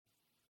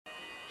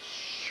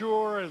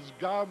sure as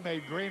God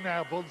made green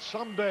apples,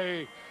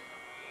 someday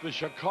the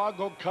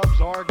Chicago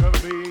Cubs are going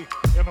to be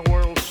in the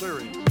World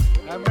Series,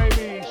 and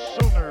maybe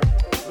sooner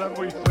than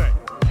we think.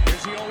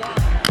 Here's the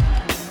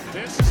 0-1.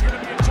 This is going to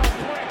be a tough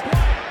play.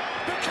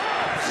 The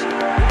Cubs win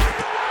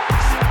the World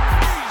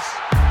Series.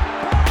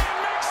 Bryant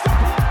makes the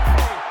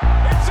play.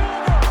 It's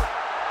over,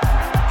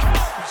 and the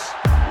Cubs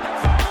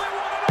have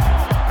finally won it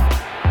all.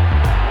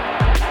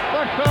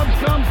 The Cubs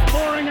come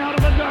pouring out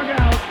of the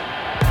dugout,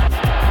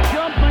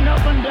 jumping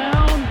up and down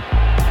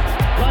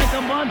like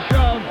a bunch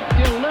of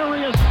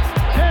delirious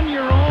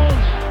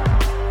 10-year-olds.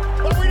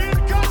 But we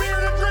didn't come here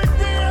to drink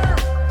beer.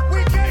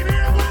 We came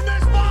here to win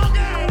this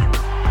ballgame.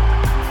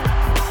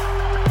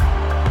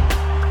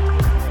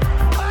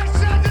 I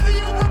said to the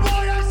Uber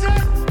boy, I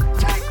said,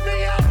 take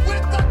me out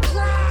with the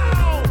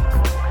crowd.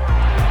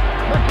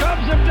 The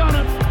Cubs have done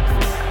it.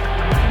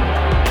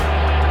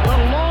 The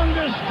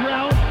longest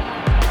drought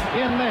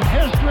in the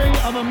history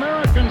of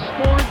American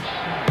sports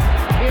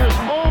is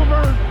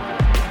over,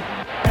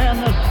 and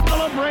the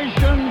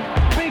celebration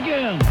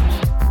begins.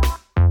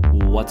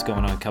 What's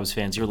going on, Cubs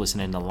fans? You're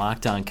listening to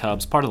Locked On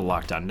Cubs, part of the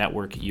Locked On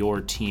Network,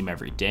 your team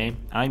every day.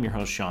 I'm your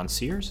host, Sean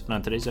Sears, and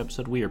on today's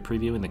episode, we are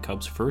previewing the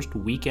Cubs' first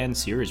weekend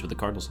series with the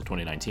Cardinals in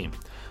 2019.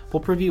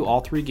 We'll preview all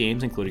three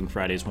games, including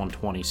Friday's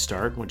 1:20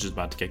 start, which is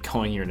about to get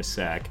going here in a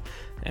sec,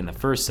 in the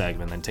first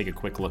segment, then take a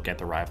quick look at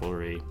the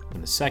rivalry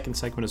in the second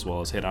segment, as well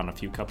as hit on a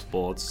few Cubs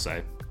bullets as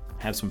I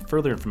have some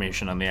further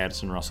information on the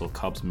Addison Russell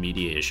Cubs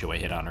media issue I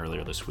hit on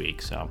earlier this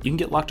week. So you can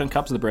get Locked On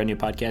Cubs in the brand new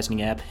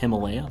podcasting app,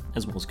 Himalaya,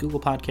 as well as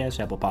Google Podcasts,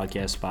 Apple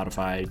Podcasts,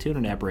 Spotify,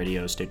 TuneIn App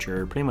Radio,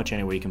 Stitcher, pretty much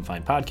anywhere you can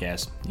find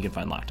podcasts, you can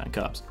find Locked On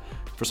Cubs.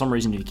 For some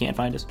reason, if you can't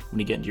find us when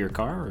you get into your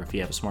car, or if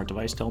you have a smart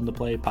device, tell them to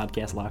play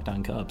podcast Locked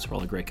On Cubs for all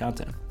the great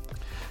content.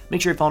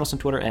 Make sure you follow us on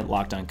Twitter at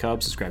Locked On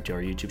Cubs, subscribe to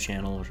our YouTube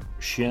channel, our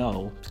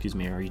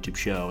YouTube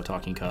show,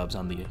 Talking Cubs,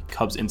 on the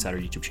Cubs Insider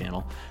YouTube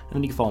channel, and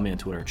then you can follow me on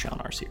Twitter at Sean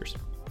R. Sears.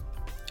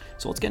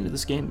 So let's get into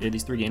this game,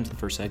 these three games in the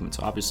first segment.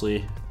 So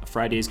obviously,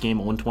 Friday's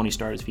game, a 1:20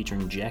 start, is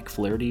featuring Jack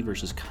Flaherty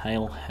versus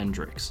Kyle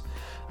Hendricks.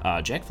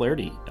 Jack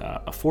Flaherty,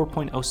 a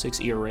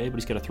 4.06 ERA, but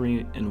he's got a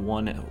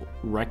 3-1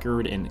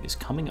 record and is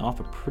coming off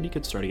a pretty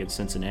good start against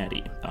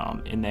Cincinnati.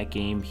 In that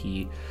game,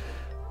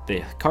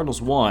 the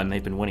Cardinals won.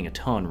 They've been winning a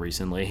ton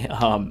recently.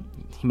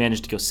 He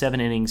managed to go 7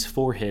 innings,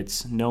 4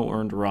 hits, no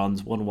earned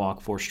runs, 1 walk,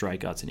 4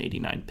 strikeouts, and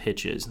 89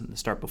 pitches. And the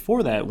start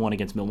before that, won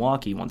against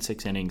Milwaukee, won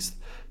 6 innings,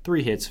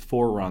 3 hits,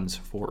 4 runs,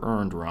 4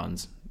 earned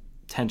runs,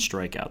 10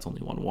 strikeouts,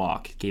 only 1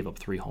 walk. Gave up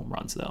 3 home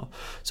runs, though.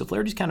 So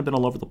Flaherty's kind of been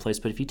all over the place,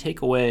 but if you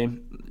take away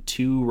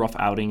 2 rough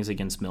outings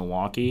against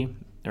Milwaukee,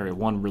 or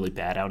 1 really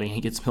bad outing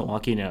against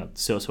Milwaukee, and a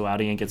so-so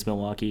outing against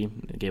Milwaukee,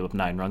 gave up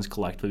 9 runs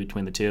collectively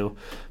between the two.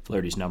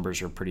 Flaherty's numbers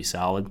are pretty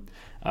solid.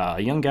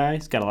 A young guy,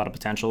 he's got a lot of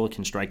potential,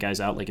 can strike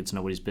guys out like it's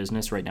nobody's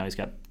business. Right now he's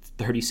got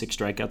 36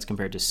 strikeouts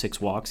compared to 6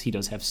 walks. He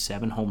does have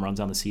 7 home runs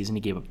on the season.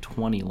 He gave up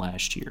 20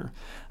 last year.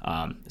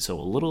 So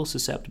a little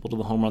susceptible to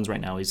the home runs right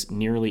now. He's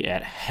nearly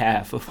at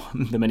half of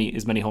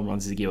as many home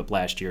runs as he gave up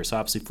last year. So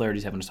obviously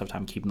Flaherty's having a tough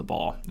time keeping the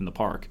ball in the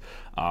park.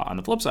 On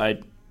the flip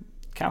side,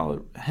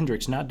 Kyle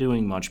Hendricks not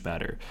doing much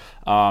better.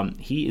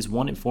 He is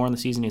 1-4 in the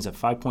season. He's a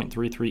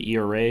 5.33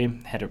 ERA.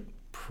 Had a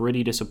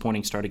pretty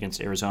disappointing start against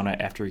Arizona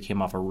after he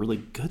came off a really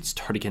good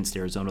start against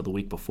Arizona the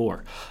week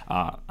before.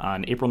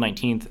 On April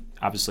 19th,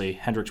 obviously,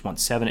 Hendricks went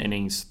 7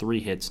 innings, 3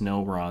 hits,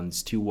 no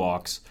runs, 2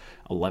 walks,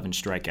 11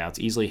 strikeouts.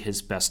 Easily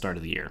his best start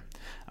of the year.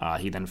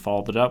 He then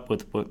followed it up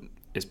with what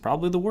is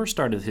probably the worst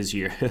start of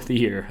the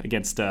year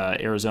against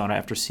Arizona.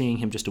 After seeing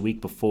him just a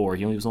week before,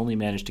 he only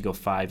managed to go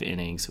 5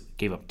 innings,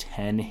 gave up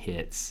 10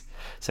 hits.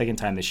 Second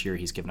time this year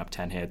he's given up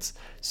 10 hits,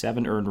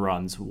 7 earned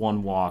runs,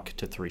 1 walk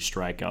to 3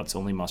 strikeouts,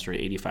 only mustered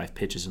 85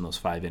 pitches in those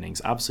 5 innings.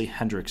 Obviously,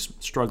 Hendricks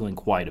struggling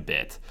quite a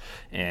bit,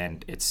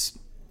 and it's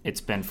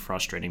been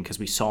frustrating because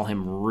we saw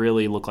him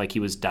really look like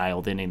he was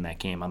dialed in that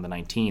game on the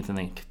 19th, and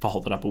then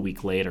followed it up a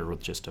week later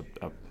with just a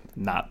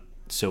not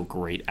so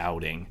great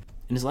outing.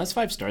 In his last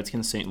 5 starts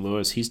against St.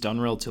 Louis, he's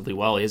done relatively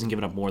well. He hasn't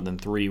given up more than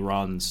 3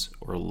 runs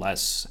or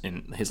less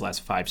in his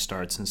last 5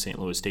 starts in St.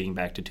 Louis, dating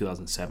back to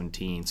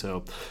 2017.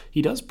 So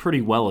he does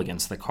pretty well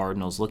against the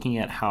Cardinals. Looking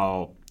at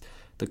how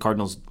the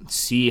Cardinals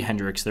see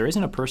Hendricks, there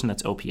isn't a person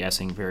that's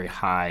OPSing very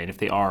high. And if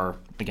they are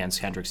against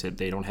Hendricks,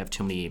 they don't have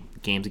too many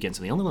games against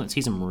him. The only one that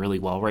sees him really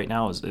well right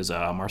now is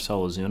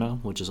Marcell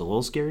Ozuna, which is a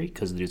little scary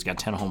because the dude's got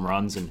 10 home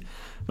runs and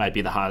might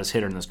be the hottest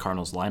hitter in this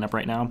Cardinals lineup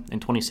right now.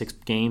 In 26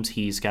 games,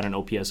 he's got an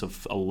OPS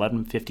of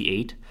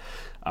 1158.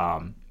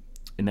 And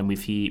then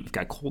we've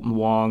got Colton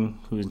Wong,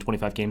 who in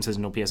 25 games has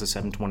an OPS of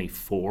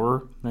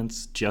 724.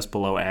 That's just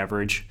below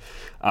average.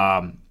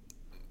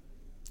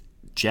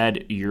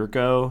 Jed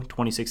Yurko,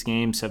 26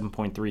 games,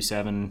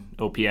 7.37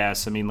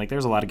 OPS. I mean,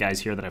 there's a lot of guys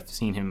here that I've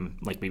seen him,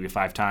 maybe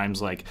 5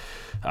 times,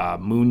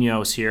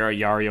 Munoz here,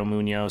 Yario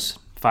Munoz,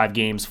 5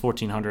 games,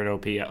 1,400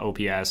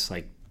 OPS.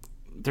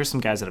 There's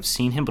some guys that have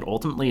seen him, but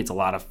ultimately it's a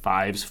lot of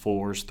 5s,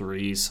 4s,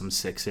 3s, some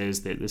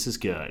 6s. This is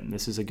good.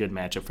 This is a good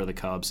matchup for the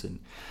Cubs, and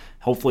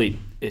hopefully,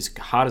 as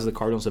hot as the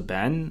Cardinals have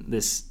been,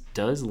 this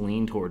does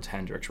lean towards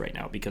Hendricks right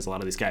now because a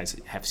lot of these guys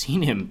have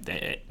seen him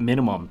at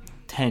minimum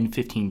 10,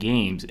 15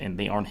 games, and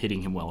they aren't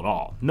hitting him well at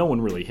all. No one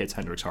really hits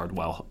Hendricks hard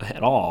well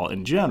at all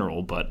in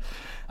general, but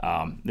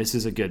this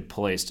is a good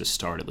place to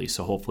start at least.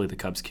 So hopefully the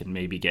Cubs can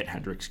maybe get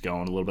Hendricks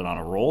going a little bit on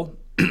a roll,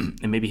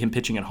 and maybe him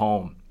pitching at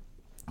home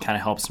kind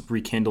of helps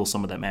rekindle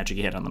some of that magic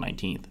he had on the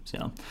 19th.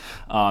 So,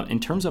 in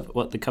terms of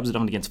what the Cubs have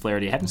done against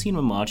Flaherty, I haven't seen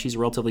him much. He's a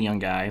relatively young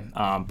guy,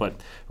 but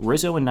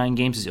Rizzo in 9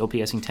 games is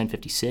OPSing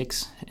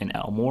 1056, and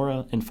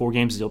Almora in 4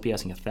 games is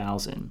OPSing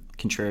 1,000.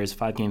 Contreras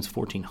 5 games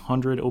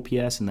 1,400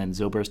 OPS, and then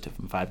Zobrist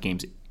in 5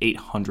 games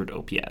 800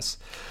 OPS.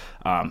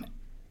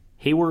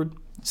 Hayward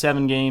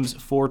 7 games,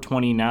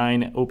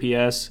 429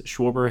 OPS.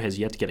 Schwarber has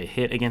yet to get a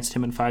hit against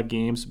him in 5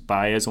 games.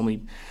 Baez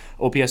only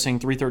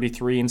OPSing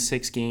 333 in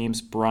 6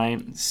 games.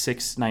 Bryant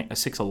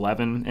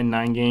 611 in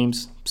 9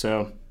 games.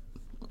 So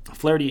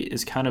Flaherty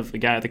is kind of a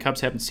guy the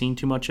Cubs haven't seen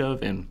too much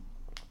of, and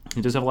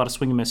he does have a lot of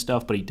swing and miss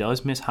stuff, but he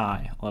does miss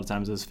high a lot of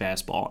times with his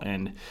fastball.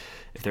 And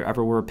if there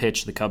ever were a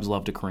pitch the Cubs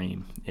love to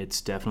cream,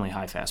 it's definitely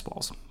high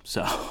fastballs.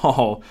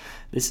 So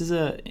this is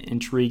an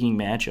intriguing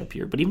matchup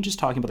here. But even just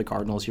talking about the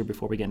Cardinals here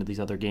before we get into these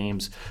other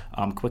games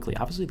quickly,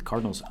 obviously the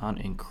Cardinals on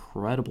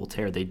incredible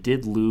tear. They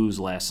did lose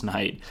last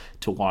night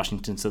to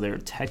Washington, so they're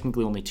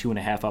technically only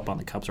 2.5 up on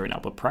the Cubs right now.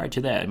 But prior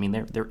to that, I mean,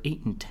 they're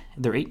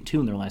 8-2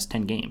 in their last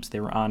 10 games.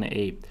 They were on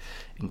a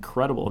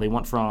incredible. They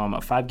went from a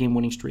 5-game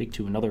winning streak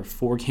to another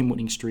 4-game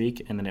winning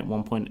streak, and then at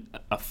one point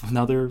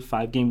another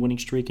 5-game winning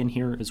streak in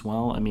here as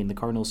well. I mean, the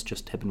Cardinals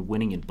just have been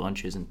winning in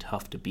bunches and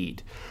tough to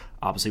beat.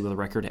 Obviously, with a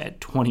record at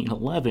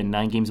 20-11,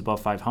 9 games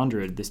above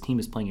 500, this team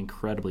is playing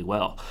incredibly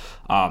well.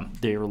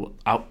 They're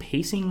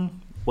outpacing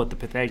what the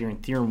Pythagorean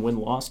theorem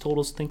win-loss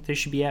totals think they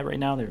should be at right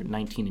now. They're at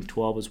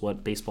 19-12 is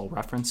what Baseball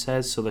Reference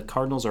says. So the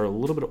Cardinals are a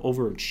little bit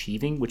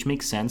overachieving, which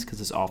makes sense because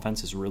this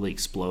offense has really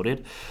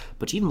exploded.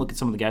 But you even look at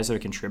some of the guys that are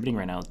contributing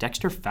right now.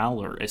 Dexter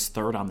Fowler is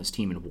 3rd on this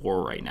team in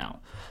WAR right now.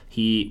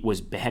 He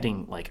was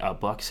batting like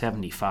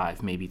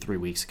 $175 maybe 3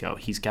 weeks ago.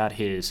 He's got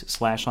his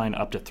slash line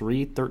up to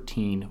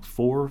 313,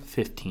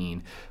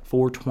 415,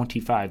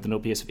 425, the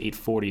OPS of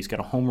 840. He's got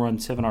a home run,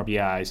 7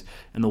 RBIs,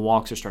 and the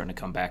walks are starting to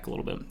come back a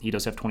little bit. He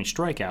does have 20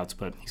 strikeouts,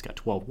 but he's got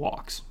 12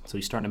 walks, so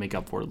he's starting to make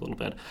up for it a little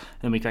bit.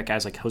 And then we've got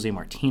guys like Jose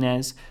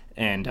Martinez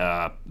and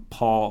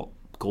Paul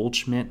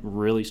Goldschmidt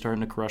really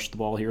starting to crush the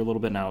ball here a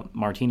little bit. Now,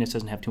 Martinez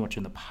doesn't have too much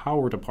in the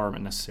power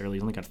department necessarily.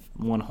 He's only got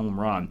 1 home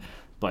run,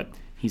 but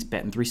he's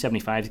batting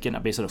 375. He's getting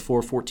up base at a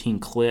 414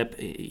 clip.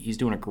 He's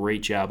doing a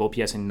great job.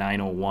 OPS in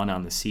 901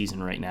 on the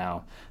season right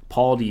now.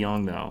 Paul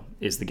DeJong, though,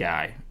 is the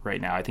guy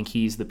right now. I think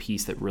he's the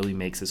piece that really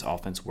makes this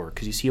offense work,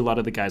 because you see a lot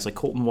of the guys like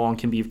Colton Wong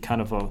can be kind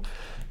of a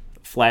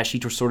flashy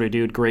sort of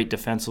dude, great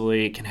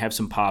defensively, can have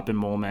some pop in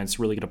moments,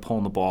 really good at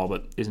pulling the ball,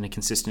 but isn't a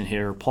consistent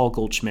hitter. Paul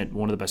Goldschmidt,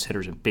 one of the best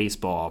hitters in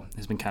baseball,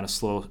 has been kind of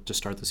slow to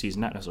start the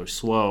season. Not necessarily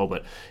slow,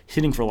 but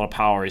hitting for a lot of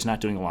power. He's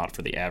not doing a lot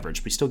for the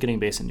average, but he's still getting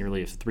base at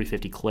nearly a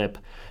 350 clip,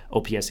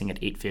 OPSing at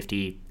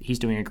 850. He's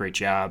doing a great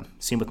job.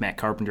 Same with Matt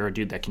Carpenter, a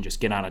dude that can just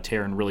get on a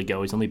tear and really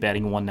go. He's only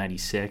batting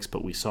 196,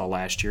 but we saw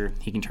last year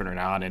he can turn it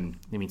on, and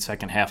I mean,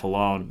 second half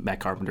alone,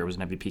 Matt Carpenter was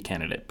an MVP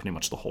candidate pretty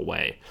much the whole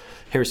way.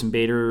 Harrison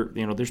Bader,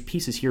 there's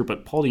pieces here,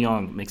 but Paul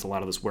DeJong makes a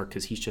lot of this work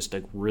because he's just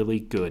a really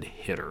good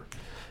hitter,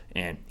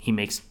 and he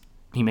makes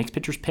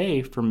pitchers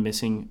pay for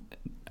missing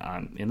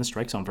in the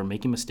strike zone, for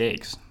making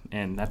mistakes,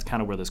 and that's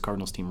kind of where this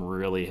Cardinals team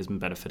really has been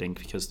benefiting,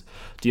 because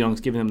DeJong's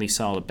giving them these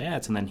solid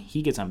bats, and then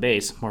he gets on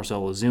base.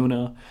 Marcell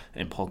Ozuna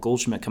and Paul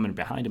Goldschmidt coming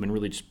behind him and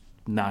really just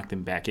knock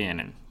them back in,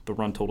 and the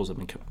run totals have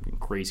been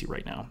crazy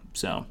right now.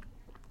 So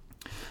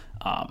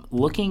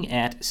looking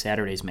at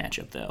Saturday's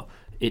matchup, though,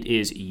 it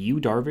is Yu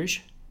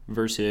Darvish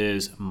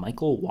versus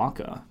Michael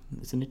Wacha.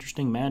 It's an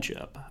interesting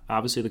matchup.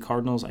 Obviously, the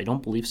Cardinals, I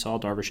don't believe, saw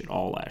Darvish at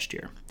all last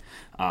year.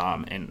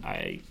 And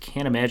I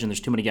can't imagine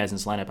there's too many guys in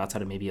this lineup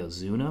outside of maybe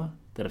Ozuna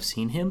that have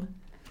seen him.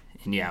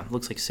 And yeah, it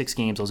looks like 6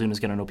 games, Ozuna's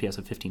got an OPS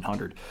of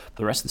 1,500.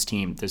 The rest of this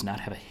team does not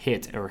have a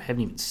hit or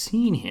haven't even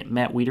seen him.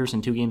 Matt Wieters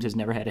in 2 games has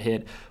never had a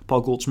hit.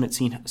 Paul Goldschmidt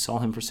saw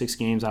him for 6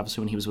 games,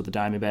 obviously when he was with the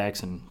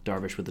Diamondbacks, and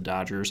Darvish with the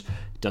Dodgers,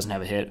 doesn't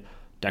have a hit.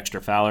 Dexter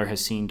Fowler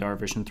has seen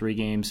Darvish in 3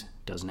 games,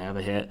 doesn't have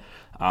a hit.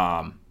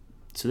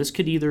 So this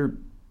could either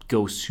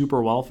go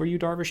super well for you,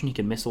 Darvish, and he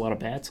can miss a lot of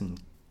bats and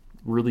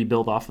really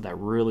build off of that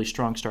really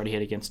strong start he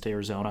had against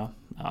Arizona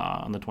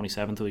on the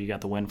 27th, until you got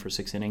the win for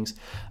 6 innings.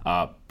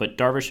 But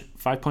Darvish,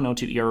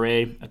 5.02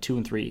 ERA, a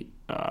 2-3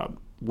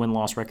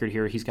 win-loss record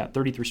here. He's got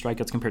 33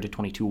 strikeouts compared to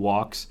 22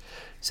 walks,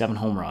 7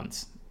 home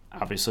runs.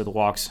 Obviously, the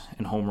walks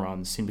and home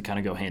runs seem to kind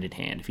of go hand in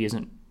hand. If he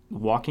isn't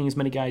walking as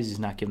many guys, he's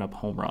not giving up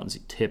home runs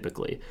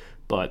typically.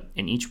 But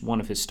in each one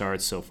of his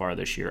starts so far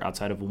this year,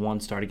 outside of one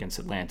start against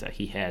Atlanta,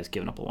 he has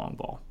given up a long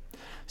ball.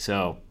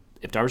 So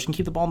if Darvish can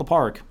keep the ball in the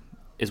park,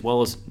 as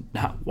well as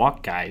not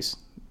walk guys,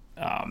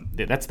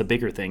 that's the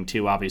bigger thing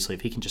too, obviously.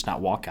 If he can just not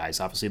walk guys,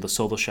 obviously the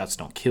solo shots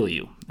don't kill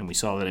you, and we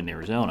saw that in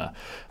Arizona.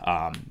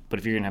 But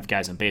if you're going to have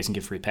guys on base and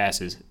give free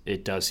passes,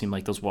 it does seem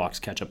like those walks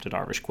catch up to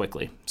Darvish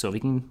quickly. So if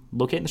he can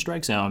locate in the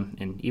strike zone,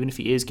 and even if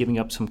he is giving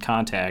up some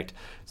contact,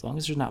 as long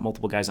as there's not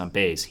multiple guys on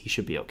base, he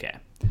should be okay.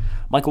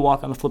 Michael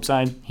Wacha on the flip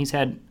side, he's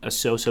had a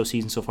so-so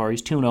season so far.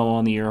 He's 2-0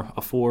 on the year,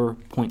 a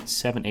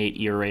 4.78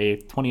 ERA,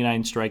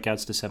 29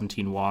 strikeouts to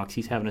 17 walks.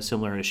 He's having a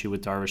similar issue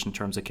with Darvish in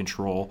terms of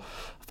control.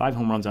 5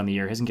 home runs on the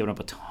year. Hasn't given up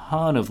a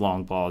ton of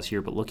long balls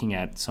here, but looking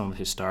at some of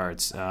his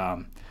starts,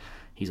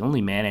 he's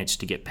only managed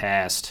to get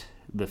past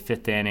the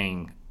 5th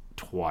inning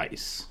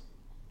twice.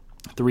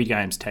 3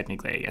 games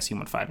technically. I guess he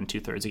went 5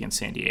 2/3 against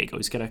San Diego.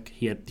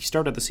 He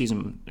started the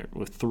season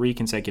with 3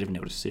 consecutive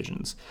no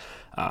decisions.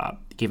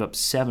 Gave up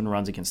 7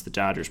 runs against the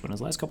Dodgers, but in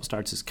his last couple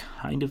starts has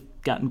kind of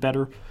gotten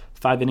better.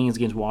 5 innings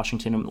against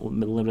Washington,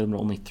 limited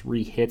only 4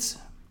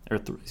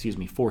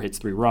 hits,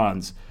 3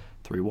 runs,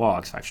 3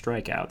 walks, 5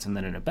 strikeouts, and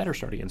then in a better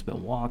start against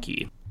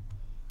Milwaukee,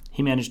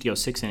 he managed to go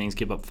 6 innings,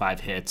 give up 5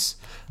 hits,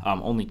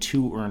 only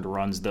 2 earned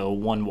runs, though,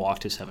 1 walk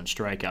to 7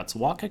 strikeouts.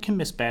 Wacha can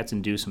miss bats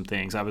and do some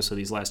things. Obviously,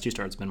 these last 2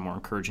 starts have been more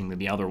encouraging than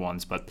the other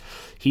ones, but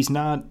he's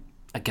not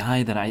a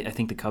guy that I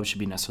think the Cubs should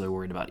be necessarily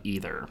worried about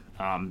either.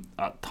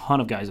 A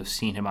ton of guys have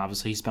seen him.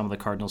 Obviously, he's been with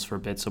the Cardinals for a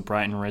bit, so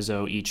Bryant and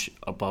Rizzo each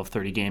above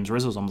 30 games.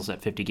 Rizzo's almost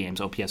at 50 games,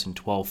 OPS in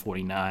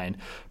 1249.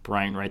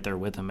 Bryant right there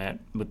with him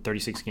with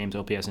 36 games,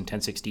 OPS in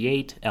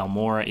 1068.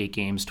 Almora, 8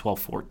 games,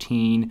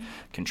 1214.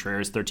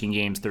 Contreras, 13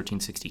 games,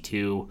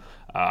 1362.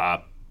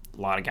 A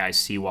lot of guys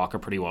see Wacha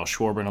pretty well.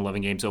 Schwarber in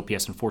 11 games,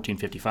 OPS in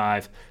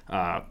 1455.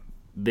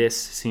 This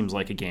seems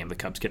like a game the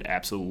Cubs could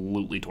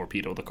absolutely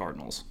torpedo the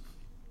Cardinals.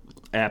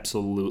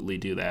 Absolutely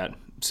do that.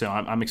 So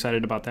I'm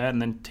excited about that.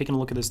 And then taking a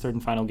look at this third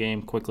and final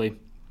game quickly,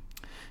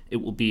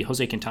 it will be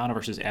Jose Quintana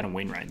versus Adam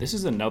Wainwright. This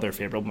is another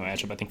favorable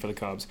matchup, I think, for the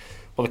Cubs.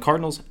 Well, the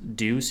Cardinals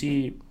do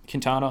see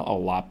Quintana a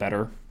lot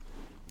better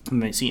than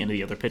they see any of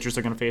the other pitchers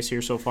they're going to face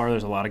here so far.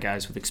 There's a lot of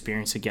guys with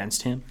experience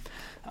against him.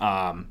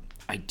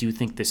 I do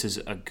think this is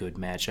a good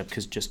matchup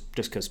just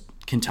because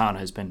Quintana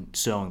has been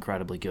so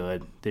incredibly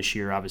good this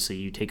year. Obviously,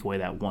 you take away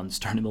that one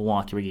start in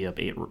Milwaukee where you have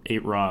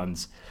 8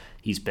 runs.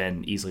 He's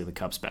been easily the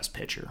Cubs' best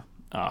pitcher,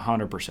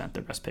 100%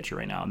 their best pitcher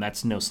right now, and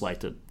that's no slight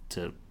to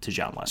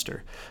Jon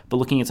Lester. But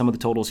looking at some of the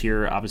totals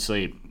here,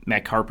 obviously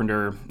Matt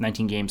Carpenter,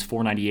 19 games,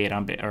 498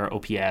 on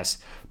OPS.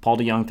 Paul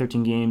DeJong,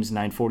 13 games,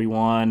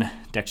 941.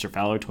 Dexter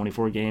Fowler,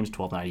 24 games,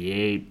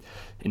 1298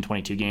 in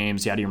 22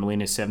 games. Yadier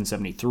Molina,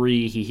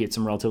 773. He hits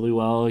him relatively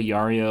well.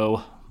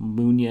 Yario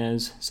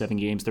Munoz, 7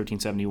 games,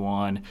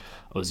 1371.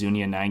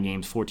 Ozuna, 9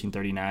 games,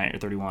 1439 or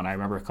 31. I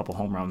remember a couple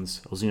home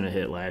runs Ozuna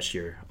hit last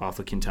year off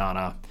of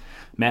Quintana.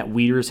 Matt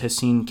Wieters has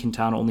seen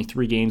Quintana only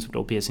 3 games, but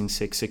OPSing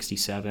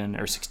 667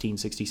 or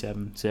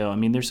 1667. So, I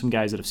mean, there's some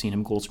guys that have seen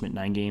him. Goldschmidt,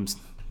 9 games,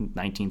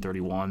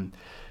 1931.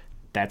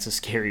 That's a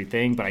scary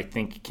thing, but I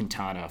think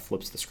Quintana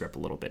flips the script a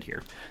little bit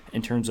here.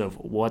 In terms of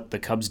what the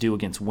Cubs do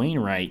against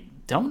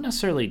Wainwright, don't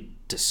necessarily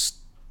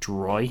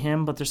destroy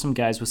him, but there's some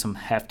guys with some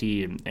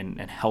hefty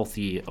and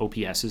healthy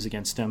OPSs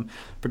against him,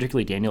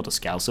 particularly Daniel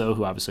Descalso,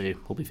 who obviously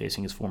will be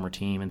facing his former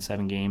team in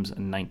 7 games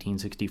and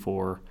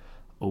 1964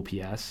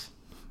 OPS.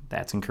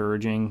 That's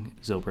encouraging.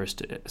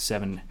 Zobrist,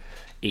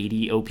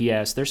 780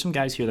 OPS. There's some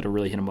guys here that are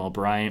really hitting well.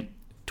 Bryant,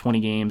 20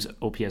 games,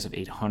 OPS of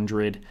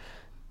 800.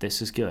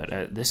 This is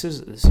good. This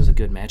is a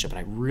good matchup, and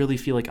I really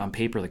feel like on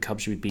paper the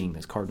Cubs should be beating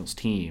this Cardinals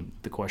team.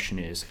 The question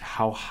is,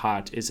 how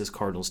hot is this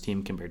Cardinals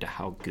team compared to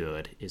how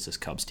good is this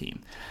Cubs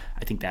team?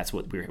 I think that's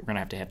what we're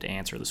going to have to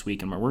answer this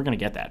week, and we're going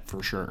to get that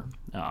for sure.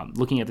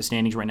 Looking at the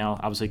standings right now,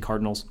 obviously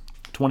Cardinals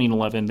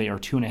 20-11, they are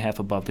 2.5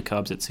 above the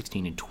Cubs at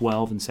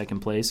 16-12 in second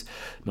place.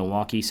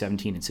 Milwaukee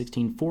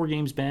 17-16, 4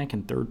 games back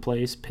in third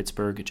place.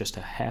 Pittsburgh just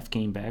a half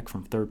game back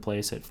from third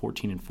place at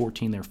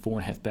 14-14. They're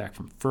 4.5 back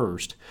from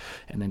first.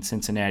 And then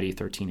Cincinnati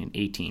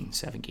 13-18,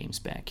 7 games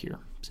back here.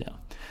 So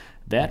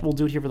that will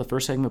do it here for the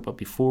first segment. But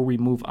before we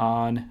move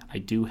on, I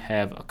do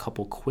have a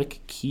couple quick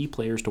key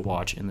players to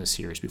watch in this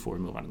series before we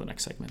move on to the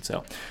next segment.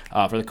 So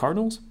for the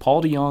Cardinals,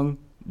 Paul DeJong,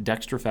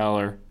 Dexter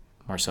Fowler,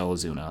 Marcell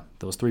Ozuna.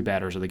 Those 3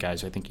 batters are the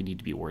guys I think you need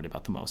to be worried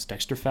about the most.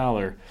 Dexter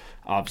Fowler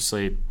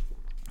obviously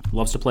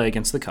loves to play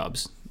against the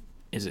Cubs,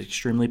 is an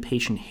extremely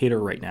patient hitter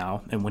right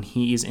now, and when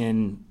he is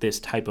in this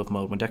type of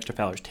mode, when Dexter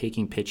Fowler is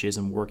taking pitches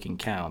and working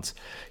counts,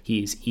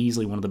 he is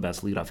easily one of the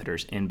best leadoff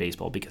hitters in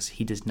baseball because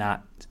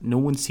no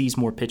one sees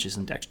more pitches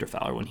than Dexter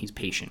Fowler when he's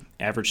patient.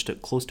 Averaged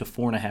close to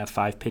 4.5,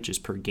 5 pitches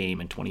per game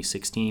in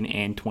 2016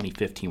 and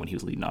 2015 when he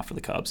was leading off for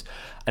the Cubs.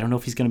 I don't know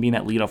if he's going to be in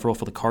that leadoff role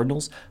for the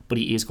Cardinals, but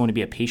he is going to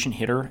be a patient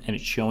hitter, and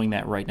it's showing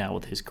that right now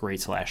with his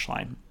great slash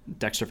line.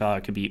 Dexter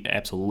Fowler could be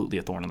absolutely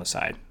a thorn on the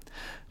side.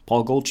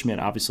 Paul Goldschmidt,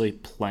 obviously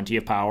plenty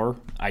of power.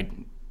 I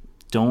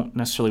don't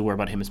necessarily worry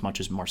about him as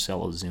much as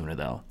Marcell Ozuna,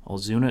 though.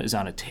 Ozuna is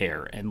on a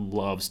tear and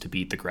loves to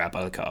beat the crap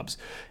out of the Cubs,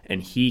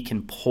 and he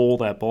can pull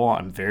that ball.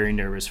 I'm very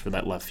nervous for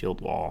that left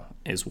field wall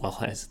as well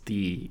as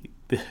the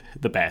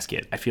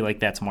basket. I feel like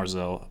that's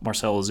Marcell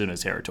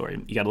Ozuna's territory.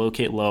 You got to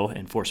locate low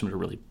and force him to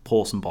really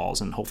pull some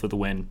balls, and hopefully the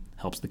wind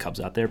helps the Cubs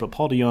out there. But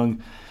Paul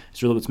DeJong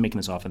is really what's making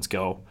this offense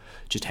go.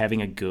 Just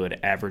having a good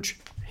average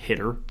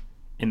hitter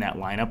in that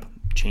lineup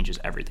changes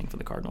everything for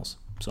the Cardinals.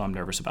 So I'm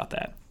nervous about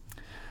that.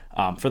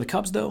 For the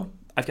Cubs, though,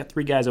 I've got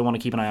 3 guys I want to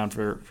keep an eye on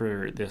for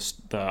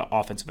the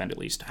offensive end at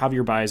least.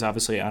 Javier Baez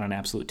obviously on an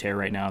absolute tear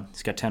right now.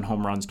 He's got 10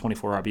 home runs,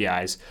 24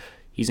 RBIs.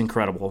 He's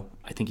incredible.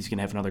 I think he's going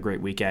to have another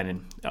great weekend.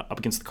 And up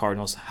against the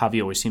Cardinals,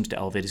 Javi always seems to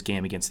elevate his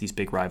game against these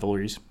big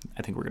rivalries.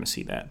 I think we're going to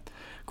see that.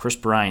 Chris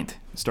Bryant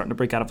starting to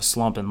break out of a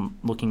slump and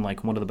looking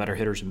like one of the better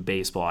hitters in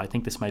baseball. I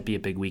think this might be a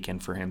big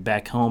weekend for him.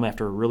 Back home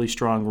after a really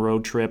strong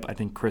road trip, I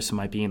think Chris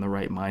might be in the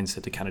right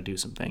mindset to kind of do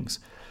some things.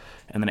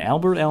 And then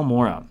Albert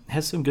Almora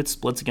has some good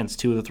splits against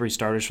 2 of the 3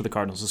 starters for the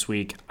Cardinals this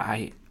week.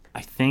 I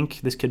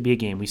think this could be a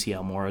game we see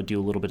Almora do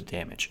a little bit of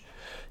damage.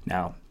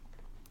 Now,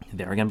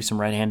 there are going to be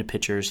some right-handed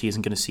pitchers. He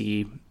isn't going to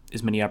see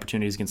as many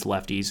opportunities against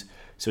lefties,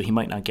 so he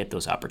might not get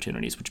those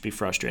opportunities, which would be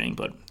frustrating.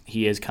 But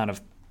he has kind of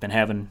been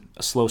having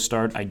a slow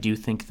start. I do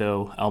think,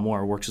 though,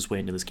 Almora works his way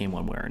into this game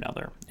one way or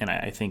another. And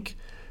I think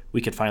we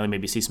could finally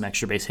maybe see some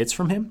extra base hits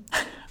from him.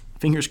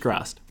 Fingers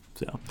crossed.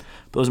 So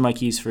those are my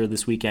keys for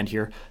this weekend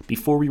here.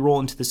 Before we roll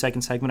into the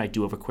second segment, I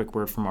do have a quick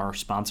word from our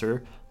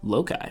sponsor,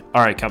 Lokai.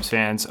 All right, Cubs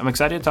fans, I'm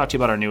excited to talk to you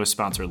about our newest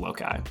sponsor,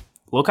 Lokai.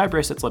 Lokai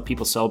bracelets let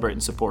people celebrate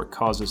and support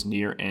causes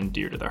near and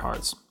dear to their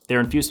hearts.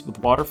 They're infused with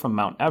water from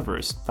Mount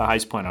Everest, the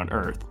highest point on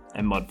Earth,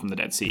 and mud from the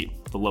Dead Sea,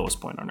 the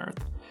lowest point on Earth.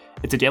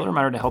 It's a daily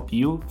reminder to help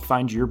you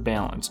find your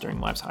balance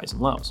during life's highs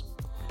and lows.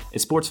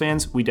 As sports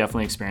fans, we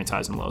definitely experience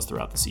highs and lows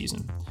throughout the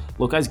season.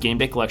 Lokai's Game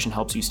Day collection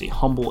helps you stay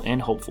humble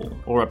and hopeful,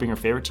 or repping your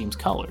favorite team's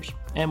colors.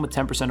 And with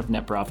 10% of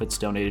net profits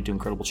donated to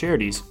incredible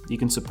charities, you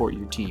can support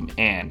your team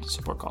and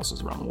support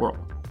causes around the world.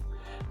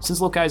 Since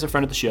Lokai is a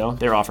friend of the show,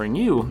 they're offering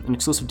you an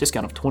exclusive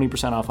discount of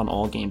 20% off on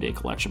all Game Day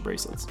collection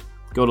bracelets.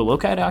 Go to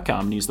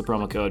Lokai.com and use the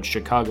promo code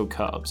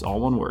ChicagoCubs, all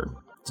one word,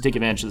 to take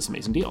advantage of this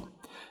amazing deal.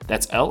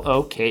 That's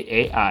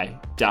Lokai.com.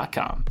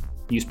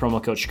 Use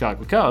promo code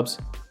ChicagoCubs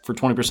for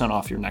 20%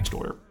 off your next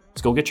order.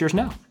 Let's go get yours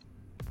now.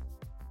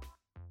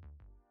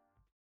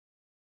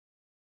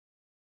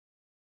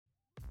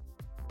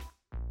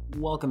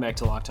 Welcome back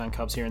to Locked On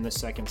Cubs here in this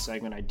second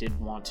segment. I did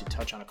want to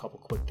touch on a couple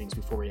quick things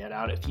before we head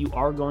out. If you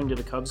are going to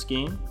the Cubs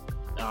game,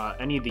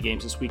 any of the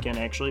games this weekend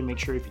actually, make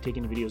sure if you're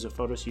taking videos or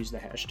photos, use the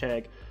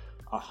hashtag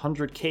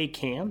 100K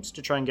Cams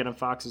to try and get on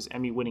Fox's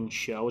Emmy-winning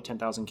show,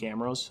 10,000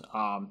 Cameras.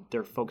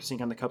 They're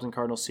focusing on the Cubs and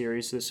Cardinals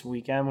series this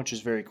weekend, which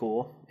is very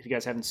cool. If you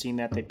guys haven't seen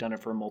that, they've done it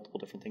for multiple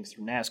different things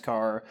through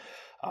NASCAR,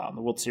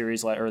 the World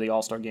Series or the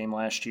All-Star Game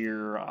last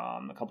year,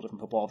 a couple different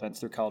football events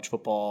through college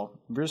football.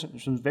 There's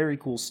some very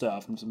cool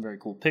stuff and some very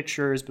cool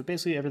pictures, but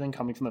basically everything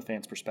coming from the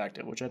fans'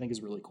 perspective, which I think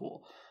is really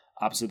cool.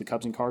 Obviously, the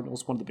Cubs and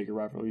Cardinals, one of the bigger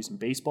rivalries in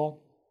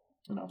baseball,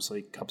 and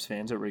obviously Cubs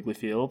fans at Wrigley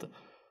Field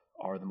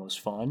are the most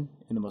fun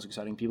and the most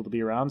exciting people to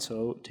be around.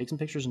 So take some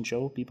pictures and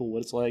show people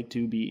what it's like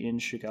to be in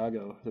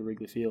Chicago, the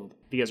Wrigley Field.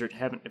 If you guys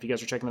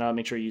are checking that out,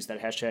 make sure you use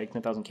that hashtag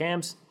 10,000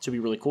 Cams. It should be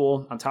really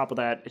cool. On top of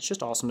that, it's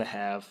just awesome to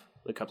have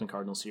the Cubs and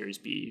Cardinals series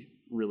be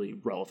really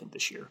relevant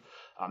this year.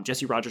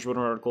 Jesse Rogers wrote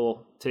an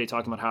article today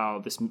talking about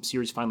how this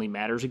series finally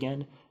matters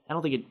again. I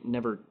don't think it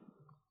never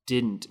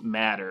didn't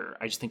matter.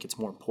 I just think it's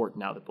more important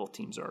now that both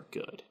teams are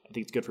good. I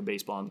think it's good for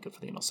baseball and good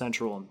for the NL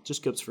Central and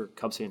just good for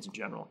Cubs fans in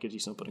general. It gives you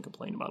something to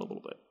complain about a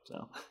little bit.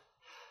 So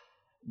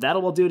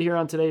that'll do it here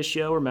on today's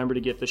show. Remember to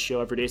get this show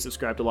every day.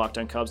 Subscribe to Locked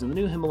On Cubs and the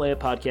new Himalaya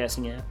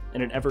podcasting app.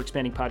 In an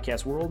ever-expanding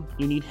podcast world,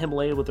 you need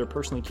Himalaya with their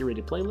personally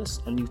curated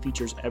playlists and new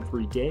features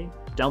every day.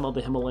 Download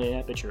the Himalaya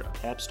app at your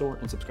app store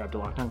and subscribe to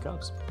Locked On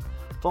Cubs.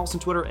 Follow us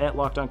on Twitter at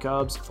Locked On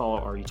Cubs. Follow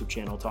our YouTube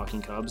channel,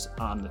 Talking Cubs,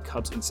 on the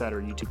Cubs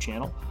Insider YouTube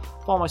channel.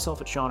 Follow myself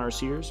at Sean R.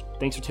 Sears.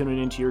 Thanks for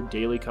tuning into your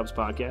daily Cubs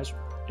podcast.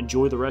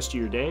 Enjoy the rest of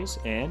your days,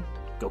 and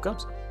go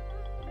Cubs.